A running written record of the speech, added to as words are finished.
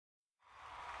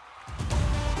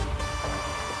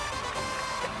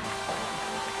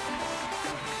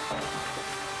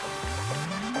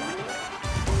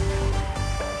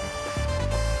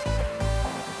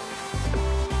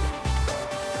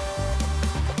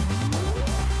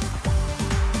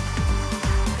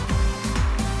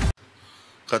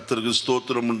கர்த்தருக்கு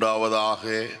ஸ்தோத்திரம் உண்டாவதாக.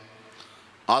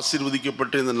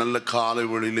 ஆசீர்வதிக்கப்பட்ட இந்த நல்ல காலை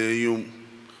வேளையிலேயும்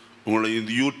உங்களை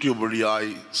இந்த யூடியூப்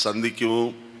வழியாய்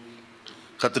சந்திக்கவும்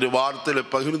கர்த்தருடைய வார்த்தையில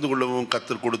பகிர்ந்து கொள்ளவும்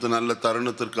கர்த்தர் கொடுத்த நல்ல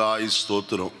தருணத்திற்காய்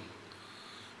ஸ்தோத்திரம்.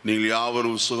 நீங்கள்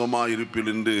யாவரும் சுகமாக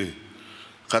இருப்பீர்கள் என்று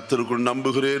கர்த்தருக்குள்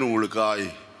நம்புகிறேன். உங்களுக்காய்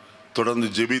தொடர்ந்து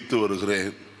ஜெபித்து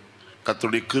வருகிறேன்.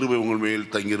 கர்த்தருடைய கிருபை உங்கள்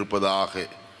மேல் தங்கியிருப்பதாக.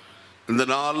 இந்த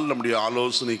நாள் நம்முடைய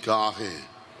ஆலோசனைக்காக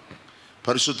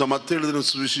பரிசுத்த மத்தேயு எழுதின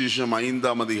சுவிசேஷம்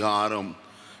 5ஆம் அதிகாரம்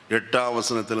 8ஆம்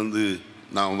வசனத்திலிருந்து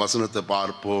நாம் வசனத்தை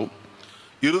பார்ப்போம்.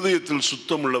 இருதயத்தில்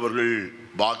சுத்தமுள்ளவர்கள்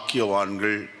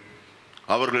பாக்கியவான்கள்,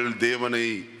 அவர்கள் தேவனை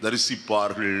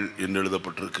தரிசிப்பார்கள் என்று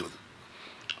எழுதப்பட்டிருக்கிறது.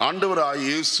 ஆண்டவராய்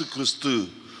இயேசு கிறிஸ்து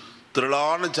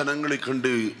திரளான ஜனங்களை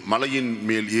கண்டு மலையின்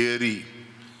மேல் ஏறி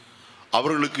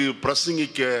அவர்களுக்கு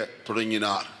பிரசங்கிக்க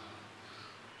தொடங்கினார்.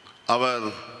 அவர்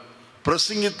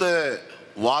பிரசங்கித்த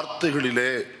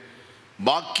வார்த்தைகளிலே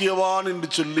பாக்கியவான் என்று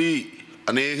சொல்லி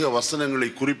அநேக வசனங்களை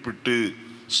குறிப்பிட்டு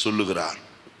சொல்லுகிறார்.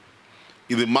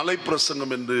 இது மலை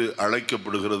பிரசங்கம் என்று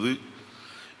அழைக்கப்படுகிறது.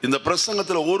 இந்த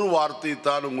பிரசங்கத்தில் ஒரு வார்த்தை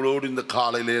தான் உங்களோடு இந்த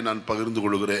காலையிலே நான் பகிர்ந்து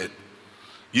கொள்கிறேன்.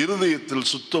 இருதயத்தில்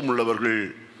சுத்தமுள்ளவர்கள்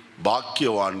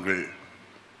பாக்கியவான்கள்.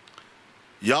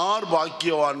 யார்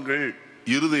பாக்கியவான்கள்?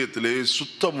 இருதயத்திலே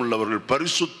சுத்தமுள்ளவர்கள்,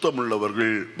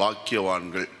 பரிசுத்தமுள்ளவர்கள்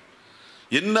பாக்கியவான்கள்.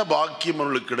 என்ன பாக்கியம்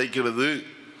அவர்களுக்கு கிடைக்கிறது?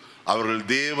 அவர்கள்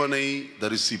தேவனை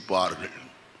தரிசிப்பார்கள்.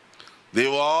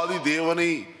 தேவாதி தேவனை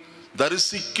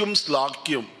தரிசிக்கும்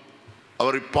ஸ்லாக்கியம்,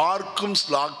 அவரை பார்க்கும்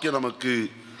ஸ்லாக்கியம் நமக்கு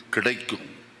கிடைக்கும்.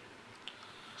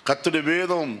 கர்த்தருடைய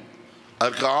வேதம்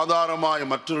அதற்கு ஆதாரமாய்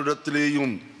மற்றொரு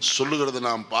இடத்திலேயும் சொல்லுகிறத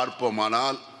நாம்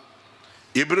பார்ப்போமானால்,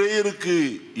 எபிரேயருக்கு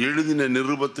எழுதின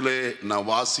நிருபத்திலே நாம்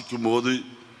வாசிக்கும் போது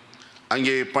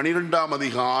அங்கே 12ஆம்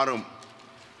அதிகாரம்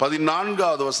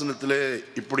 14வது வசனத்திலே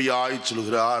இப்படியாய்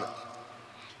சொல்கிறார்: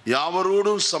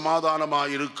 யாவரோடும்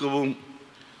சமாதானமாய் இருக்கவும்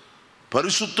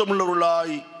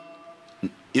பரிசுத்தமுள்ளவர்களாய்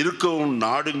இருக்கவும்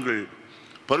நாடுங்கள்,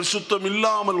 பரிசுத்தம்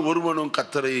இல்லாமல் ஒருவனும்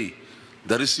கர்த்தரை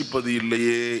தரிசிப்பது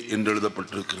இல்லையே என்று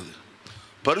எழுதப்பட்டிருக்கிறது.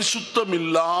 பரிசுத்தம்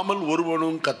இல்லாமல்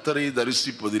ஒருவனும் கர்த்தரை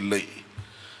தரிசிப்பதில்லை.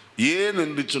 ஏன்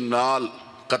என்று சொன்னால்,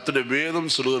 கர்த்தருடைய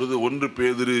வேதம் சொல்கிறது 1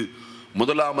 பேதுரு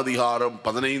 1ஆம் அதிகாரம்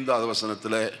 15வது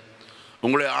வசனத்தில்,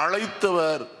 உங்களை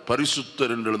அழைத்தவர்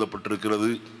பரிசுத்தர் என்று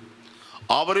எழுதப்பட்டிருக்கிறது.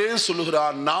 அவரே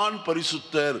சொல்லுகிறார், நான்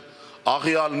பரிசுத்தர்,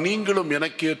 ஆகையால் நீங்களும்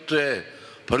எனக்கேற்ற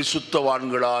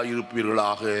பரிசுத்தவான்களாய்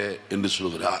இருப்பீர்களாக என்று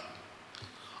சொல்கிறார்.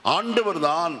 ஆண்டவர்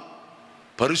தான்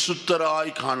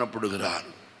பரிசுத்தராய் காணப்படுகிறார்.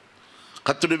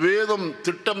 கர்த்தருடைய வேதம்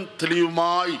திட்டம்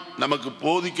தெளிவுமாய் நமக்கு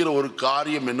போதிக்கிற ஒரு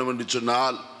காரியம் என்னவென்று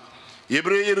சொன்னால்,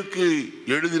 எபிரேயருக்கு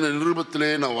எழுதின நிருபத்திலே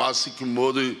நாம் வாசிக்கும்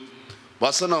போது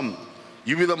வசனம்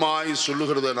இவ்விதமாய்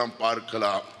சொல்லுகிறதை நாம்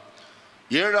பார்க்கலாம்.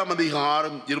 7ஆம்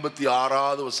அதிகாரம்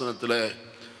 26வது வசனத்தில்,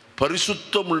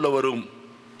 பரிசுத்தமுள்ளவரும்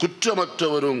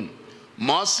குற்றமற்றவரும்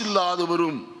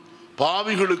மாசில்லாதவரும்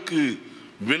பாவிகளுக்கு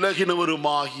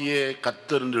விலகினவருமாகிய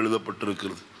கர்த்தர் என்று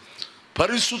எழுதப்பட்டிருக்கிறது.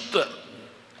 பரிசுத்தர்,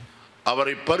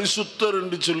 அவரை பரிசுத்தர்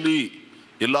என்று சொல்லி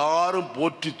எல்லாரும்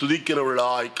போற்றி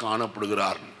துதிக்கிறவர்களாய்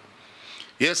காணப்படுகிறார்.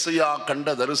 ஏசாயா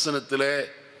கண்ட தரிசனத்திலே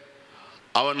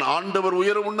அவன் ஆண்டவர்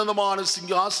உயர உன்னதமான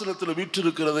சிங்காசனத்தில்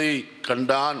வீற்றிருக்கிறதை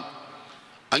கண்டான்.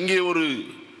 அங்கே ஒரு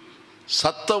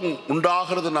சத்தம்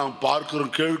உண்டாகிறத நாம்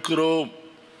பார்க்கிறோம், கேட்கிறோம்.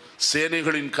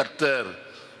 சேனைகளின் கர்த்தர்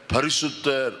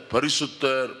பரிசுத்தர்,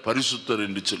 பரிசுத்தர், பரிசுத்தர்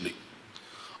என்று சொல்லி.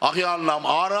 ஆகையால் நாம்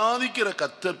ஆராதிக்கிற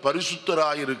கர்த்தர்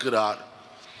பரிசுத்தராயிருக்கிறார்.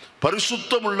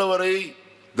 பரிசுத்தம் உள்ளவரை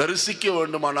தரிசிக்க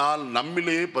வேண்டுமானால்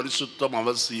நம்மிலே பரிசுத்தம்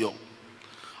அவசியம்.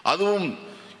 அதுவும்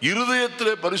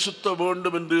இருதயத்திலே பரிசுத்தம்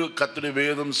வேண்டும் என்று கர்த்தருடைய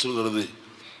வேதம் சொல்கிறது.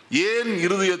 ஏன்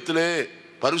இருதயத்திலே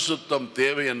பரிசுத்தம்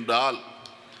தேவை என்றால்,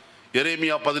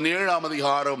 எரேமியா 17ஆம்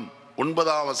அதிகாரம்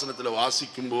 9ஆம் வசனத்தில்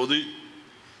வாசிக்கும் போது,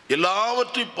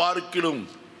 எல்லாவற்றை பார்க்கிலும்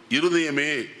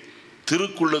இருதயமே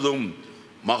திருக்குள்ளதும்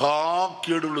மகா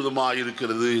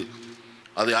கேடுள்ளதுமாயிருக்கிறது,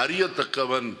 அதை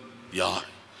அறியத்தக்கவன் யார்?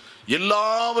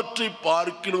 எல்லாவற்றை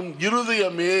பார்க்கிலும்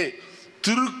இருதயமே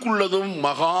திருக்குள்ளதும்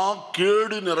மகா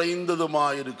கேடு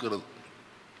நிறைந்ததுமாயிருக்கிறது.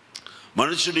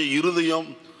 மனுஷனுடைய இருதயம்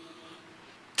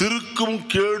திருக்கும்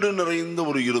கேடு நிறைந்த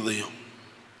ஒரு இருதயம்.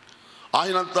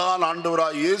 ஆயினத்தால்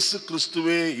ஆண்டவராய் இயேசு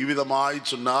கிறிஸ்துவே இவ்விதமாய்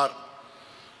சொன்னார்.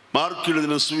 மார்க்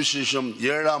எழுதின சுவிசேஷம்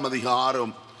 7ஆம்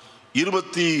அதிகாரம்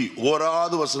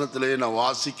 21வது வசனத்திலே நான்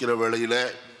வாசிக்கிற வேளையில,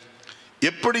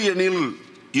 எப்படி எனில்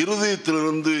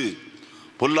இருதயத்திலிருந்து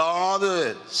பொல்லாத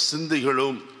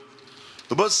சிந்தைகளும்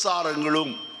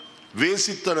விபசாரங்களும்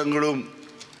வேசித்தனங்களும்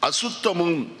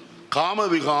அசுத்தமும்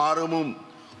காமவிகாரமும்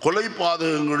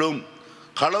கொலைபாதகங்களும்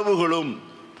களவுகளும்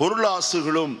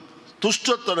பொருளாசுகளும்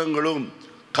துஷ்டத்தனங்களும்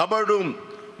கபடும்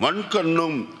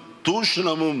வன்கண்ணும்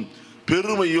தூஷணமும்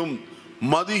பெருமையும்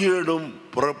மதிகேடும்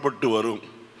புறப்பட்டு வரும்.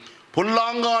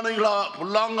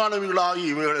 பொல்லாங்கானவைகளாகி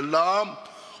இவைகள் எல்லாம்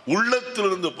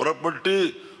உள்ளத்திலிருந்து புறப்பட்டு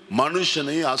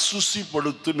மனுஷனை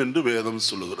அசுசிப்படுத்தும் என்று வேதம்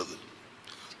சொல்லுகிறது.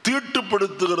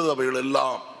 தீட்டுப்படுத்துகிறது அவைகள்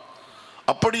எல்லாம்.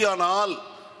 அப்படியானால்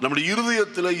நம்முடைய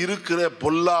இருதயத்தில் இருக்கிற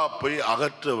பொல்லாப்பை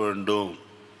அகற்ற வேண்டும்.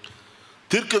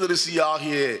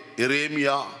 தீர்க்கதரிசியாகிய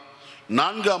எரேமியா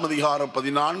 4ஆம் அதிகாரம்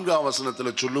 14ஆம்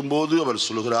வசனத்தில் சொல்லும்போது அவர்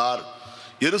சொல்கிறார்,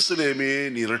 எருசலேமே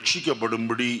நீ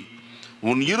ரட்சிக்கப்படும்படி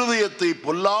உன் இருதயத்தை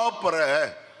பொல்லாப்பற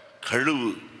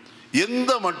கழுவு.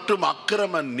 எந்த மட்டும்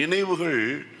அக்கிரம நினைவுகள்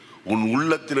உன்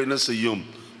உள்ளத்தில் என்ன செய்யும்?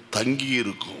 தங்கி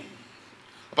இருக்கும்.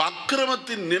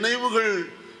 அக்கிரமத்தின் நினைவுகள்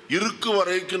இருக்கும்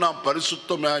வரைக்கும் நாம்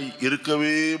பரிசுத்தமாய்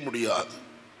இருக்கவே முடியாது.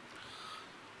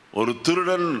 ஒரு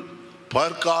திருடன்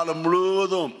பகற்காலம்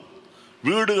முழுவதும்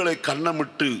வீடுகளை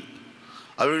கண்ணமிட்டு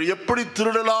அவள் எப்படி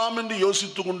திருடலாம் என்று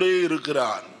யோசித்து கொண்டே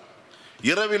இருக்கிறான்.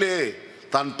 இரவிலே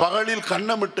தான் பகலில்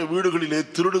கண்ணமிட்ட வீடுகளிலே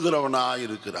திருடுகிறவனாய்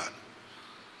இருக்கிறான்.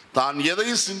 தான் எதை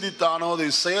சிந்தித்தானோ அதை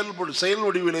செயல்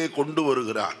வடிவிலே கொண்டு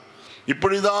வருகிறான்.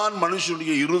 இப்படிதான்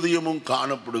மனுஷனுடைய இருதயமும்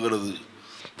காணப்படுகிறது.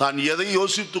 தான் எதை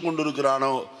யோசித்து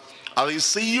கொண்டிருக்கிறானோ அதை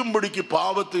செய்யும்படிக்கு,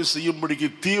 பாவத்தை செய்யும்படிக்கு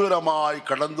தீவிரமாய்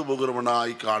கடந்து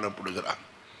போகிறவனாய் காணப்படுகிறான்.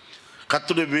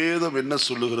 கர்த்தருடைய வேதம் என்ன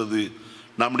சொல்லுகிறது?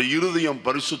 நம்முடைய இருதயம்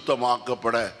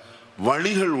பரிசுத்தமாக்கப்பட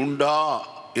வழிகள் உண்டா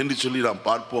என்று சொல்லி நாம்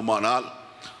பார்ப்போமானால்,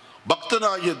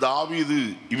 பக்தனாகிய தாவீது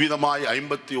இவ்விதமாய்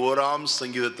 51ஆம்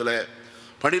சங்கீதத்தில்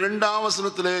 12ஆம்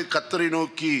வசனத்திலே கர்த்தரை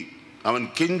நோக்கி அவன்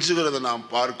கெஞ்சுகிறத நாம்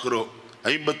பார்க்கிறோம்.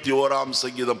 51ஆம்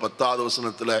சங்கீதம் 10ஆவது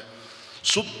வசனத்தில்,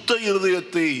 சுத்த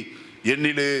இருதயத்தை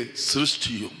என்னிலே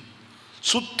சிருஷ்டியும்.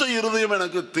 சுத்த இருதயம்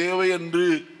எனக்கு தேவை என்று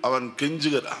அவன்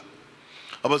கெஞ்சுகிறான்.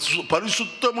 அப்ப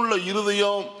பரிசுத்தமுள்ள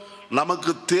இருதயம்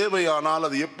நமக்கு தேவையானால்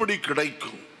அது எப்படி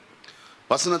கிடைக்கும்?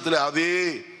 வசனத்தில் அதே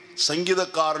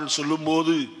சங்கீதக்காரன்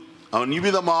சொல்லும்போது அவன்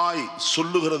இவ்விதமாய்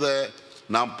சொல்லுகிறத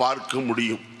நாம் பார்க்க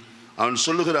முடியும். அவன்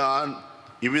சொல்லுகிறான்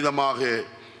இவ்விதமாக,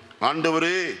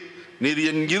 ஆண்டவரே நீர்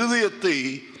என் இருதயத்தை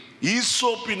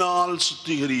ஈசோப்பினால்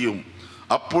சுத்திகரியும்,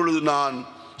 அப்பொழுது நான்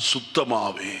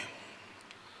சுத்தமாவேன்.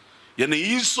 என்னை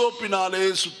ஈசோப்பினாலே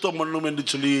சுத்தம் பண்ணும் என்று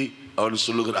சொல்லி அவன்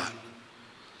சொல்லுகிறான்.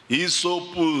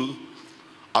 ஈசோப்பு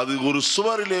அது ஒரு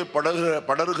சுவரிலே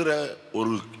படர்கிற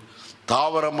ஒரு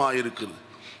தாவரமாக இருக்குது.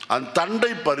 அந்த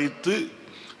தண்டை பறித்து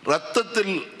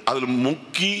இரத்தத்தில் அதில்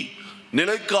முக்கி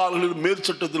நிலைக்கால்களில்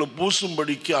மேற்சட்டத்தில்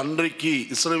பூசும்படிக்கு அன்றைக்கு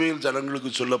இஸ்ரவேல் ஜனங்களுக்கு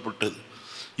சொல்லப்பட்டது.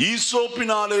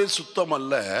 ஈசோப்பினாலே சுத்தம்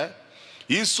அல்ல,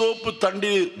 ஈசோப்பு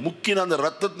தண்டி முக்கின அந்த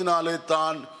இரத்தத்தினாலே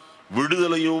தான்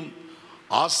விடுதலையும்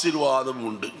ஆசீர்வாதம்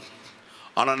உண்டு.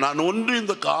 ஆனால் நான் ஒன்று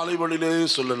இந்த காலை வழியிலே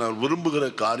சொல்ல நான் விரும்புகிற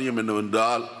காரியம்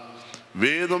என்னவென்றால்,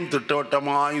 வேதம்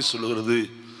திட்டவட்டமாய் சொல்லுகிறது.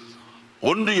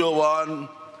 1 யோவான்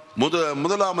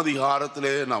 1ஆம்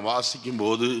அதிகாரத்திலே நான் வாசிக்கும்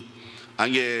போது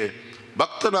அங்கே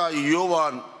பக்தனாய்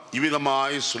யோவான்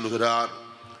இவ்விதமாய் சொல்லுகிறார்.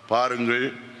 பாருங்கள்,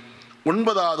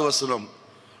 9வது வசனம்,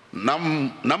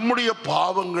 நம்முடைய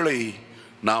பாவங்களை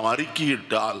நாம்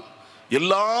அறிக்கையிட்டால்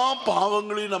எல்லா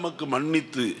பாவங்களையும் நமக்கு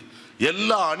மன்னித்து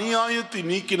எல்லா அநியாயத்தை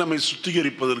நீக்கி நம்மை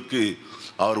சுத்திகரிப்பதற்கு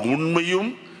அவர் உண்மையும்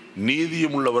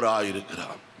நீதியும்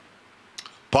உள்ளவராயிருக்கிறார்.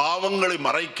 பாவங்களை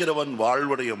மறைக்கிறவன்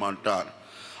வாழ்வடைய மாட்டான்,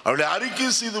 அவளை அறிக்கை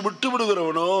செய்து விட்டு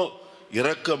விடுகிறவனோ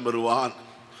இரக்கம் பெறுவான்.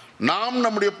 நாம்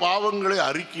நம்முடைய பாவங்களை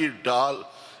அறிக்கையிட்டால்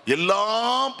எல்லா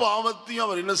பாவத்தையும்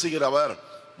அவர் என்ன செய்கிறவர்?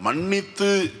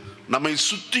 மன்னித்து நம்மை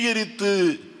சுத்திகரித்து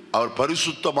அவர்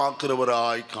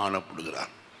பரிசுத்தமாக்குறவராய்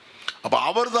காணப்படுகிறார். அப்ப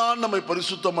அவர்தான் நம்மை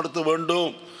பரிசுத்தப்படுத்த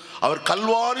வேண்டும். அவர்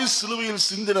கல்வாரி சிலுவையில்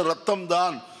சிந்தின ரத்தம்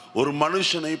தான் ஒரு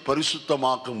மனுஷனை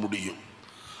பரிசுத்தமாக்க முடியும்.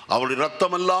 அவருடைய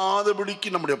ரத்தம் அல்லாதபடிக்கு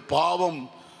நம்முடைய பாவம்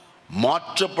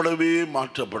மாற்றப்படவே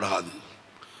மாற்றப்படாது.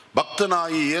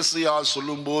 பக்தனாகி ஏசாயா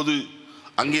சொல்லும் போது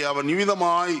அங்கே அவன்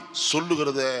நிமிதமாய்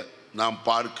சொல்லுகிறத நாம்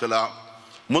பார்க்கலாம்.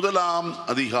 1ஆம்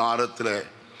அதிகாரத்தில்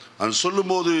அவன்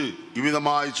சொல்லும்போது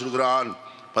இவ்விதமாய் சொல்கிறான்.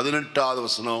 18வது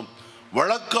வசனம்,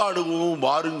 வழக்காடுவோம்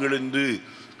வாருங்கள் என்று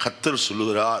கர்த்தர்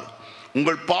சொல்லுகிறார்.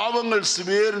 உங்கள் பாவங்கள்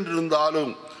சிவேர்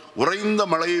என்றிருந்தாலும் உறைந்த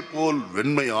மழையை போல்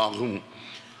வெண்மையாகும்,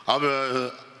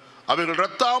 அவைகள்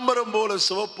இரத்தாம்பரம் போல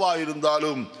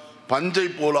சிவப்பாயிருந்தாலும் பஞ்சை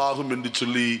போலாகும் என்று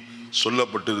சொல்லி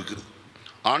சொல்லப்பட்டிருக்கிறது.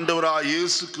 ஆண்டவராய்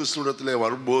இயேசு கிறிஸ்துவிடத்திலே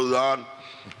வரும்போதுதான்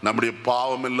நம்முடைய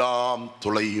பாவம் எல்லாம்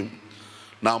தொலையும்,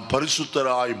 நாம்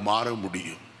பரிசுத்தராய் மாற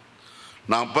முடியும்.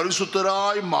 நாம்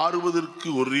பரிசுத்தராய் மாறுவதற்கு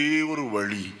ஒரே ஒரு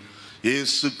வழி,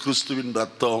 இயேசு கிறிஸ்துவின்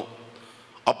ரத்தம்.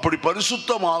 அப்படி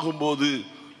பரிசுத்தமாகும் போது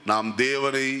நாம்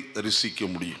தேவனை தரிசிக்க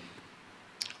முடியும்.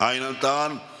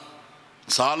 ஆயினால்தான்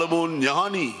சாலமோன்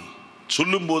ஞானி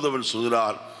சொல்லும் போது அவன்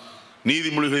சொல்கிறார்,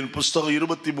 நீதிமொழிகளின் புஸ்தகம்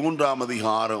 23ஆம்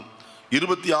அதிகாரம்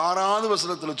 26வது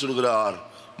வசனத்தில் சொல்கிறார்,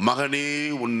 மகனே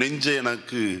உன் நெஞ்சை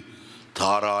எனக்கு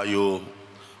தாராயோ?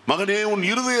 மகனே, உன்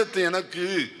இருதயத்தை எனக்கு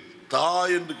தா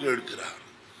என்று கேட்கிறார்.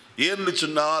 ஏன்னு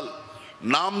சொன்னால்,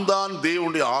 நாம் தான்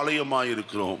தேவனுடைய ஆலயமாய்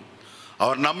இருக்கிறோம்.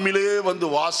 அவர் நம்மிலே வந்து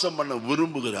வாசம் பண்ண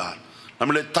விரும்புகிறார்.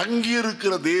 நம்மிலே தங்கி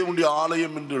இருக்கிற தேவனுடைய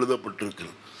ஆலயம் என்று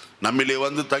எழுதப்பட்டிருக்கிறது. நம்மிலே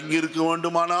வந்து தங்கி இருக்க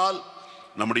வேண்டுமானால்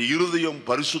நம்முடைய இருதயம்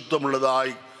பரிசுத்தம்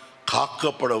உள்ளதாய்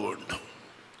காக்கப்பட வேண்டும்.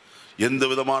 எந்த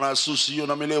விதமான அசுசியும்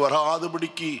நம்மிலே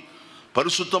வராதபடிக்கு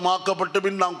பரிசுத்தமாக்கப்பட்ட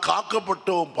பின் நாம்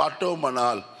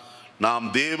பாட்டோமானால் நாம்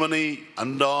தேவனை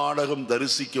அன்றாடம்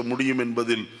தரிசிக்க முடியும்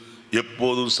என்பதில்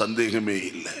எப்போதும் சந்தேகமே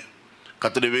இல்லை.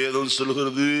 கர்த்தருடைய வேதம்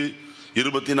சொல்கிறது,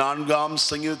 24ஆம்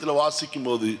சங்கீதத்தில் வாசிக்கும்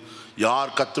போது,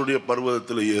 யார் கர்த்தருடைய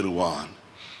பர்வதத்தில் ஏறுவான்,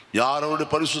 யார் அவருடைய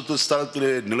பரிசுத்த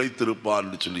ஸ்தலத்திலே நிலைத்திருப்பான்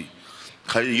என்று சொல்லி,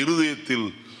 இருதயத்தில்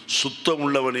சுத்தம்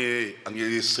உள்ளவனே அங்கே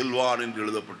செல்வான் என்று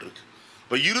எழுதப்பட்டிருக்கு.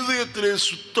 இப்போ இருதயத்திலே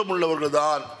சுத்தம் உள்ளவர்கள்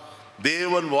தான்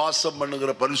தேவன் வாசம்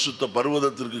பண்ணுகிற பரிசுத்த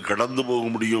பர்வதத்திற்கு கடந்து போக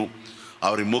முடியும்,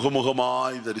 அவரை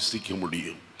முகமுகமாய் தரிசிக்க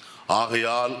முடியும்.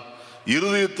 ஆகையால்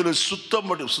இருதயத்தில்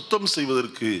சுத்தம்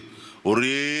செய்வதற்கு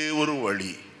ஒரே ஒரு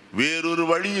வழி, வேறொரு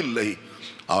வழி இல்லை.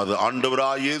 அது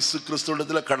ஆண்டவராய் இயேசு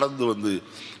கிறிஸ்துவிடத்தில் கடந்து வந்து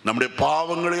நம்முடைய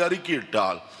பாவங்களை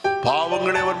அறிக்கையிட்டால்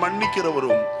பாவங்களை அவர்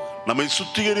மன்னிக்கிறவரும் நம்மை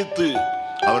சுத்திகரித்து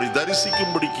அவரை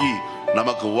தரிசிக்கும்படிக்கு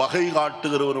நமக்கு வகை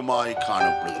காட்டுகிறவருமாய்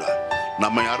காணப்படுகிறார்.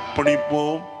 நம்மை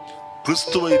அர்ப்பணிப்போம்,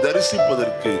 கிறிஸ்துவை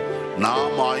தரிசிப்பதற்கு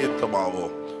நாம்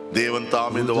ஆயத்தமாவோம். தேவன்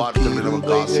தாம் இந்த வார்த்தைகளை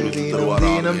நமக்கு ஆசீர்வதித்து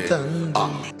தருவாராக.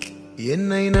 ஆமென்.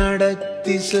 என்னை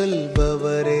நடத்தி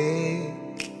செல்பவரே,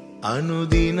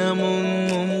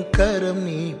 அனுதினமும் கரம்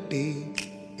நீட்டி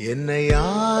என்னை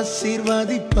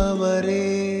ஆசீர்வதிப்பவரே,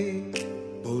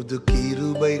 புது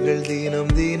கிருபைகள்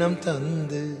தினம் தினம்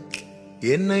தந்து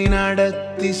என்னை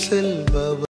நடத்தி செல்பவர்.